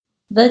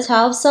The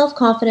Tao of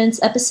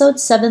Self-Confidence, Episode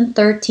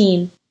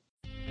 713.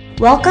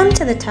 Welcome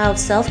to the Tao of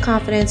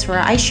Self-Confidence,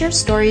 where I share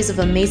stories of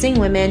amazing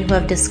women who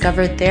have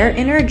discovered their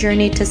inner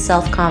journey to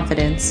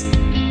self-confidence.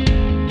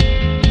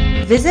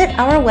 Visit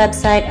our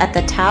website at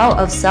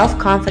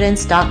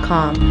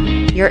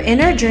thetaoofselfconfidence.com. Your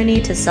inner journey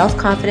to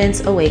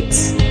self-confidence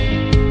awaits.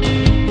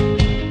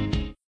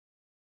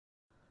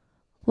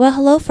 Well,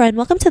 hello friend.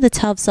 Welcome to the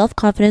Tao of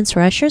Self-Confidence,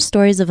 where I share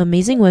stories of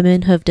amazing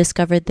women who have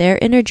discovered their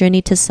inner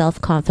journey to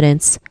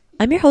self-confidence.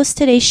 I'm your host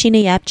today,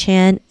 Sheena Yap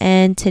Chan,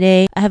 and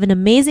today I have an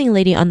amazing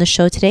lady on the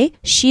show today.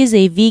 She is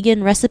a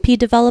vegan recipe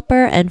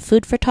developer and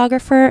food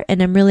photographer,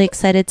 and I'm really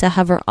excited to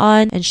have her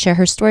on and share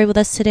her story with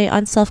us today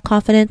on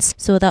self-confidence.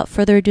 So without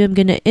further ado, I'm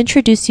going to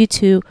introduce you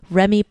to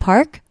Remy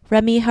Park.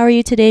 Remy, how are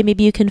you today?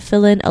 Maybe you can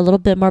fill in a little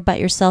bit more about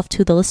yourself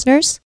to the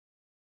listeners.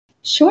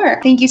 Sure.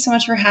 Thank you so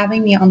much for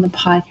having me on the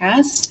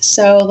podcast.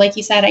 So like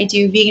you said, I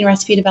do vegan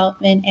recipe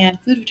development and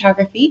food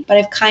photography, but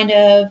I've kind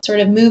of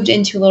sort of moved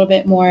into a little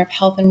bit more of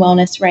health and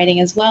wellness writing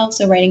as well.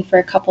 So writing for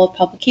a couple of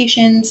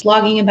publications,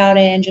 blogging about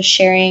it, and just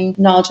sharing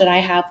knowledge that I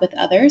have with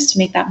others to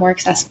make that more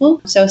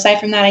accessible. So aside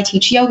from that, I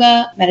teach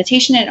yoga,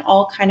 meditation, and it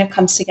all kind of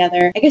comes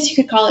together. I guess you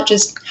could call it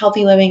just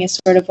healthy living is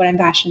sort of what I'm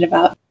passionate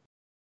about.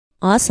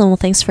 Awesome. Well,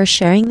 thanks for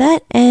sharing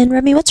that. And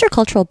Remy, what's your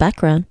cultural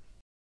background?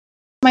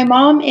 My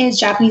mom is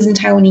Japanese and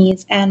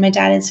Taiwanese, and my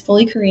dad is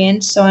fully Korean.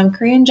 So I'm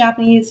Korean,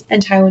 Japanese,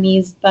 and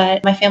Taiwanese,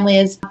 but my family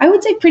is, I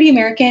would say, pretty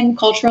American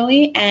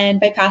culturally and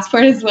by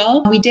passport as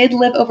well. We did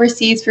live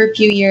overseas for a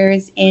few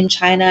years in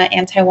China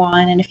and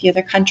Taiwan and a few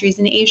other countries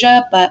in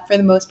Asia, but for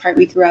the most part,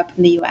 we grew up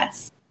in the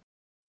US.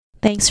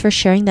 Thanks for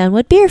sharing that.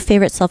 What'd be your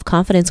favorite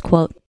self-confidence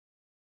quote?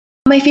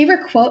 My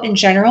favorite quote in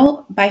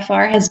general by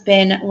far has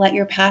been, "Let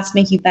your past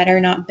make you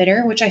better, not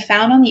bitter," which I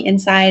found on the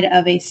inside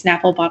of a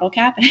Snapple bottle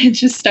cap, and it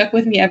just stuck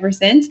with me ever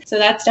since. So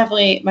that's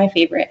definitely my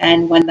favorite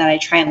and one that I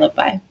try and live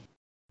by.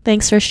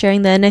 Thanks for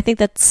sharing that. And I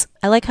think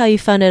I like how you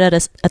found it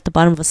at the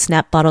bottom of a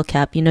Snap bottle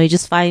cap. You know,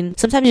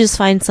 sometimes you just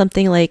find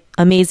something like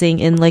amazing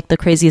in like the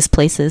craziest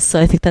places. So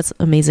I think that's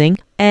amazing.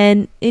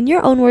 And in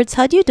your own words,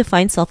 how do you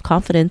define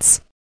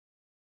self-confidence?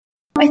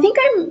 I think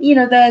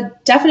the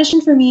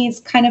definition for me is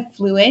kind of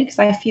fluid because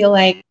I feel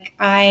like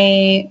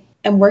I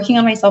am working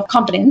on my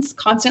self-confidence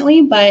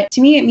constantly, but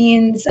to me it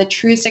means the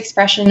truest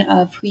expression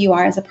of who you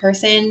are as a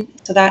person.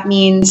 So that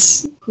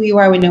means who you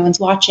are when no one's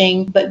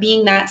watching, but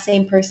being that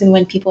same person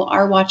when people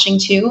are watching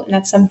too. And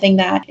that's something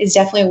that is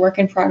definitely a work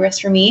in progress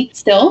for me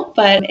still,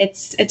 but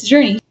it's a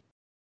journey.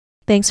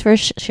 Thanks for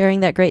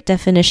sharing that great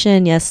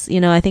definition. Yes,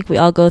 I think we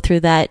all go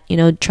through that,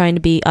 trying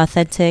to be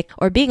authentic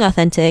or being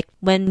authentic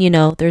when,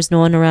 there's no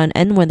one around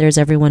and when there's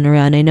everyone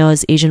around. I know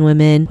as Asian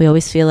women, we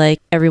always feel like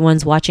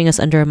everyone's watching us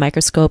under a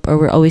microscope, or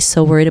we're always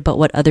so worried about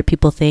what other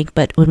people think.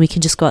 But when we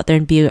can just go out there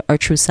and be our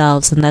true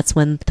selves, and that's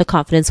when the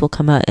confidence will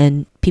come out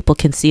and people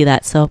can see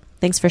that. So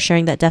thanks for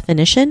sharing that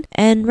definition.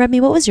 And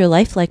Remy, what was your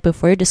life like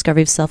before your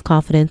discovery of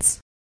self-confidence?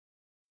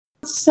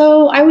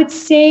 So I would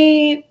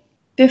say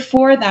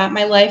before that,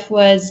 my life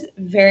was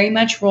very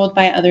much ruled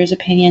by others'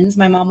 opinions.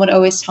 My mom would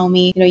always tell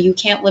me, you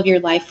can't live your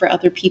life for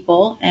other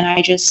people. And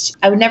I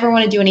would never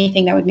want to do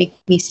anything that would make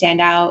me stand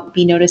out,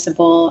 be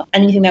noticeable,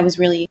 anything that was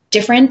really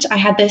different. I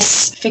had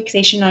this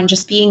fixation on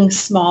just being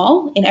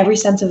small in every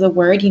sense of the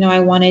word. I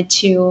wanted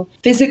to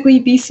physically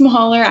be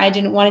smaller. I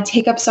didn't want to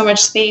take up so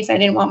much space. I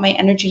didn't want my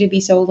energy to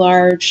be so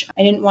large.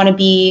 I didn't want to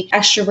be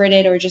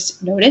extroverted or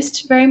just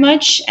noticed very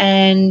much.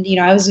 And,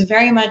 I was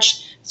very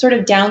much sort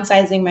of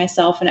downsizing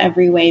myself in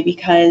every way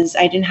because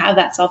I didn't have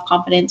that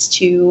self-confidence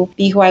to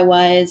be who I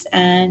was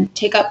and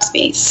take up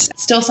space.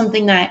 Still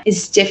something that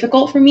is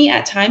difficult for me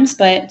at times,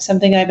 but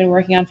something that I've been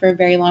working on for a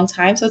very long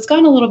time. So it's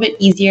gotten a little bit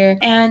easier.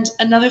 And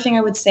another thing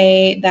I would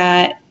say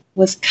that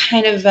was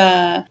kind of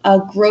a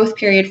growth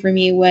period for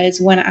me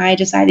was when I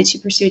decided to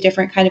pursue a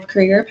different kind of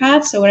career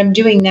path. So what I'm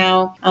doing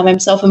now, I'm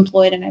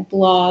self-employed and I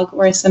blog,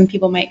 or as some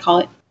people might call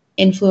it,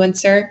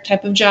 influencer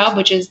type of job,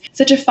 which is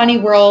such a funny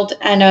world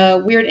and a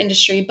weird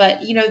industry. But,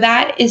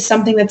 that is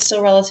something that's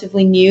still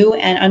relatively new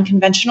and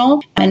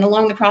unconventional. And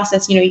along the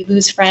process, you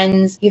lose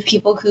friends, you have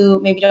people who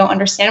maybe don't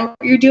understand what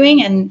you're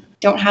doing and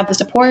don't have the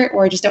support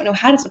or just don't know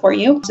how to support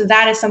you. So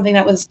that is something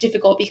that was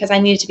difficult because I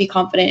needed to be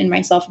confident in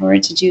myself in order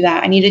to do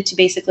that. I needed to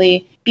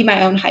basically be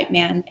my own hype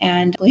man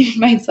and believe in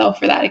myself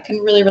for that. I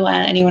couldn't really rely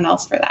on anyone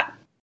else for that.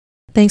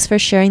 Thanks for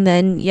sharing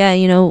that. And yeah,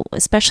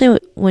 especially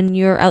when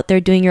you're out there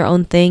doing your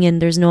own thing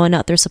and there's no one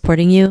out there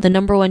supporting you, the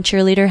number one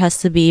cheerleader has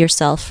to be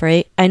yourself,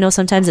 right? I know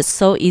sometimes it's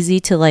so easy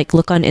to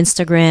look on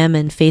Instagram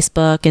and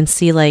Facebook and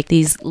see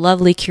these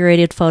lovely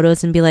curated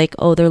photos and be like,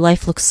 oh, their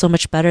life looks so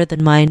much better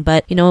than mine.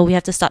 But, we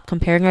have to stop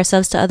comparing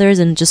ourselves to others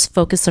and just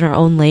focus on our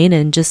own lane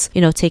and just,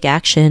 take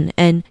action.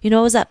 And,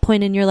 what was that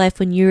point in your life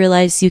when you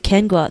realized you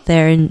can go out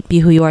there and be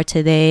who you are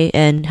today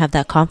and have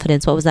that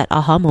confidence? What was that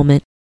aha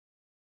moment?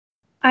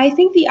 I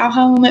think the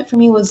aha moment for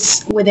me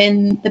was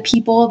within the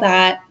people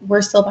that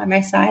were still by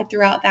my side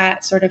throughout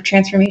that sort of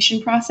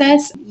transformation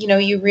process.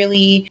 You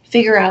really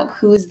figure out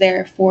who's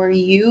there for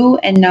you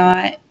and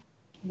not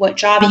what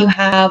job you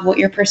have, what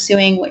you're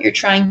pursuing, what you're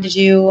trying to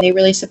do. They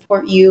really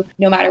support you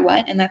no matter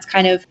what. And that's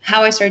kind of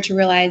how I started to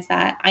realize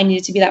that I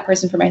needed to be that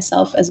person for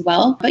myself as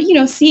well. But,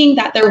 seeing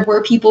that there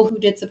were people who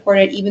did support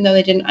it, even though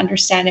they didn't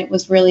understand it,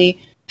 was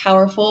really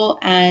powerful.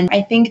 And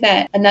I think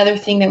that another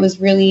thing that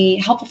was really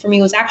helpful for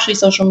me was actually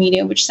social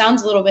media, which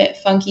sounds a little bit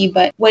funky,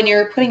 but when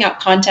you're putting out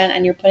content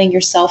and you're putting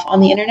yourself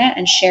on the internet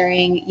and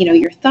sharing,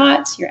 your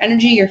thoughts, your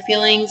energy, your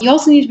feelings, you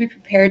also need to be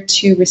prepared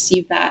to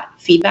receive that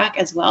feedback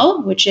as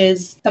well, which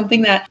is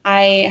something that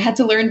I had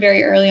to learn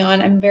very early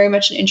on. I'm very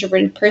much an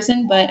introverted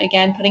person, but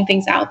again, putting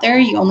things out there,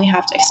 you only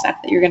have to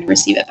expect that you're going to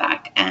receive it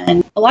back.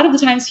 And a lot of the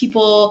times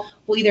people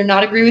will either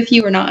not agree with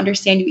you or not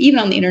understand you, even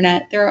on the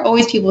internet. There are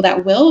always people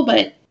that will,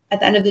 but at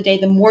the end of the day,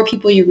 the more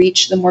people you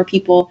reach, the more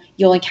people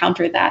you'll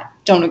encounter that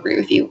don't agree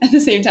with you at the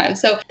same time.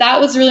 So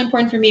that was really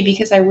important for me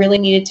because I really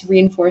needed to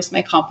reinforce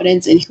my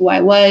confidence in who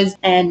I was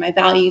and my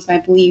values, my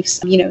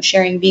beliefs,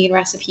 sharing vegan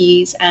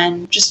recipes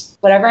and just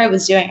whatever I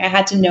was doing. I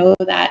had to know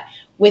that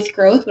with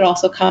growth would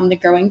also come the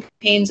growing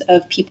pains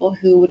of people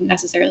who wouldn't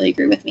necessarily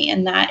agree with me.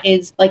 And that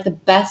is like the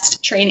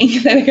best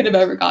training that I could have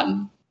ever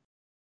gotten.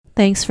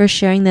 Thanks for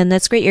sharing then.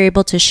 That's great you're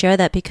able to share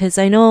that, because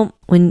I know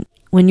when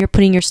you're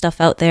putting your stuff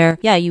out there,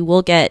 yeah, you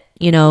will get,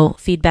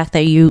 feedback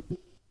that you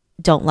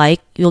don't like.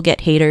 You'll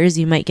get haters.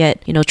 You might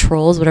get,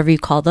 trolls, whatever you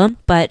call them.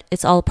 But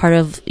it's all part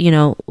of,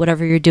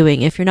 whatever you're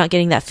doing. If you're not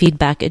getting that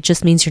feedback, it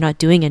just means you're not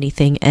doing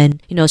anything.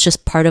 And, it's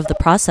just part of the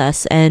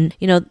process. And,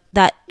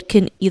 that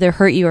can either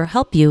hurt you or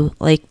help you.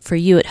 Like for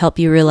you, it helped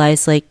you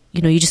realize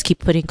you just keep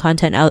putting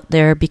content out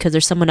there because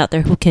there's someone out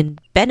there who can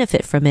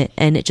benefit from it.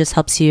 And it just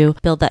helps you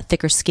build that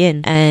thicker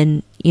skin.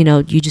 And,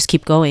 you just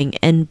keep going.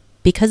 And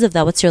because of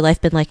that, what's your life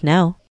been like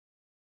now?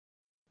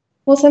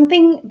 Well,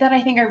 something that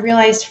I think I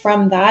realized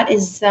from that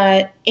is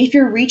that if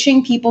you're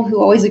reaching people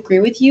who always agree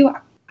with you,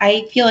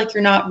 I feel like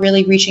you're not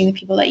really reaching the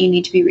people that you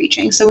need to be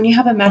reaching. So when you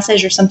have a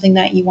message or something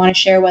that you want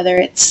to share, whether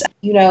it's,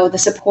 the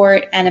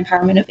support and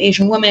empowerment of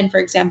Asian women, for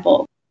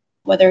example,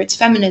 whether it's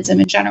feminism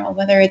in general,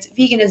 whether it's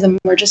veganism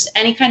or just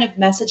any kind of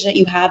message that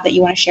you have that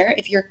you want to share,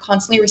 if you're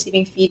constantly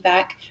receiving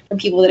feedback from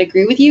people that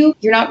agree with you,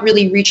 you're not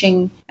really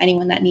reaching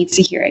anyone that needs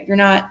to hear it. You're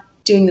not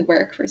doing the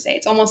work per se.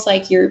 It's almost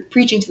like you're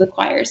preaching to the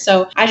choir.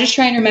 So I just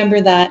try and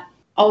remember that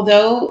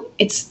although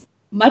it's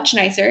much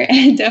nicer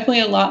and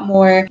definitely a lot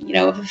more,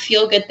 of a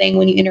feel-good thing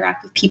when you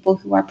interact with people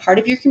who are part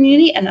of your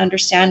community and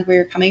understand where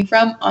you're coming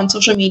from on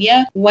social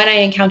media, when I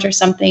encounter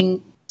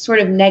something sort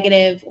of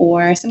negative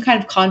or some kind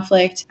of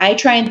conflict, I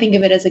try and think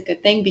of it as a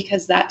good thing,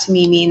 because that to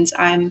me means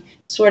I'm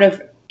sort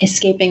of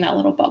escaping that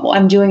little bubble.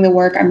 I'm doing the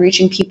work. I'm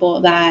reaching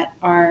people that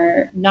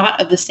are not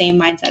of the same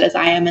mindset as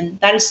I am. And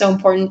that is so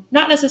important,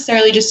 not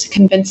necessarily just to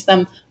convince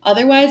them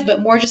otherwise,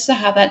 but more just to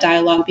have that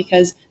dialogue,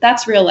 because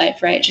that's real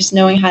life, right? Just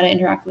knowing how to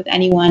interact with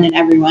anyone and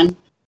everyone.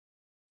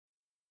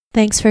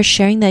 Thanks for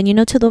sharing that.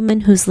 To the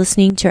woman who's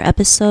listening to your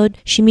episode,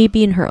 she may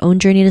be in her own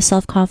journey to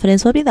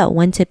self-confidence. What would be that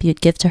one tip you'd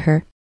give to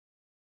her?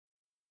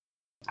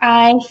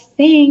 I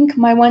think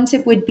my one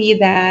tip would be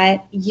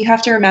that you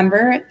have to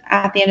remember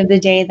at the end of the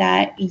day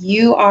that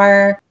you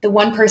are the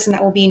one person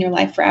that will be in your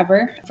life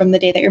forever, from the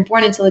day that you're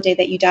born until the day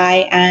that you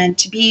die. And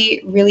to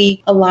be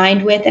really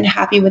aligned with and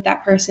happy with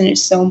that person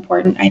is so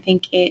important. I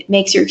think it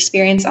makes your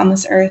experience on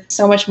this earth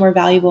so much more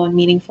valuable and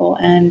meaningful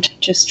and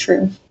just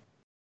true.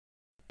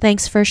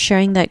 Thanks for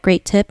sharing that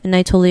great tip. And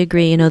I totally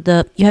agree.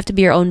 You have to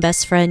be your own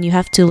best friend. You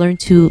have to learn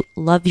to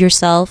love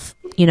yourself,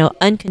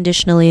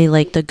 unconditionally,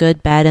 like the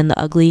good, bad, and the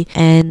ugly.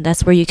 And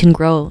that's where you can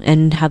grow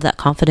and have that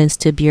confidence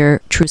to be your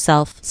true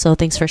self. So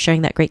thanks for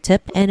sharing that great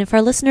tip. And if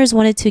our listeners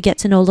wanted to get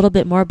to know a little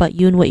bit more about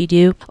you and what you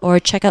do, or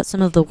check out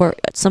some of the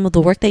work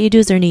that you do,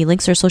 is there any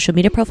links or social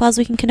media profiles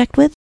we can connect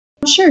with?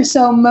 Sure.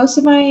 So most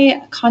of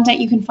my content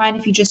you can find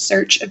if you just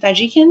search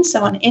Veggiekins.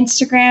 So on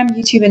Instagram,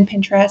 YouTube, and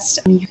Pinterest,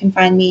 you can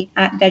find me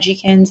at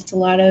Veggiekins. It's a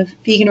lot of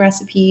vegan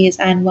recipes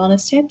and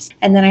wellness tips.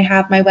 And then I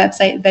have my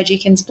website,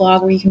 Veggiekins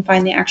blog, where you can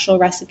find the actual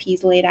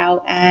recipes laid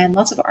out and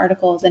lots of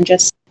articles and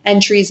just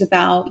entries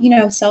about,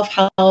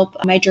 self-help,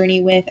 my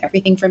journey with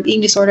everything from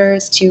eating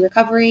disorders to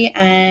recovery.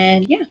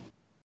 And yeah.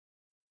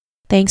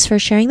 Thanks for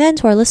sharing that. And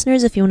to our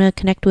listeners, if you want to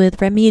connect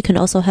with Remi, you can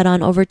also head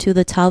on over to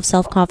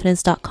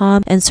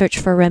thetaoofselfconfidence.com and search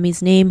for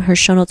Remi's name. Her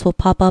show notes will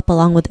pop up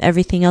along with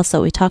everything else that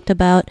we talked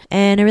about.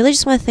 And I really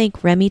just want to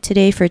thank Remi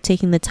today for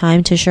taking the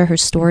time to share her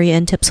story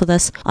and tips with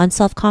us on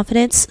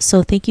self-confidence.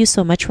 So thank you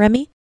so much,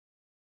 Remi.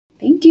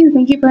 Thank you.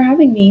 Thank you for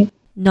having me.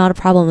 Not a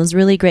problem. It was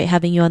really great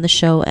having you on the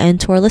show. And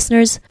to our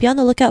listeners, be on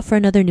the lookout for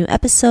another new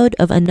episode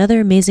of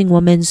another amazing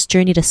woman's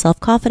journey to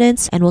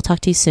self-confidence. And we'll talk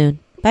to you soon.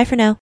 Bye for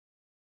now.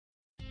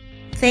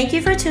 Thank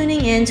you for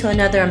tuning in to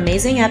another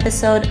amazing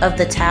episode of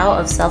The Tao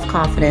of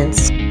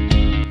Self-Confidence.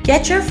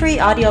 Get your free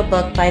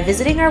audiobook by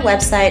visiting our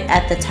website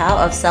at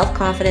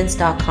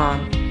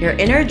thetaoofselfconfidence.com. Your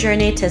inner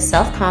journey to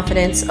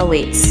self-confidence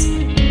awaits.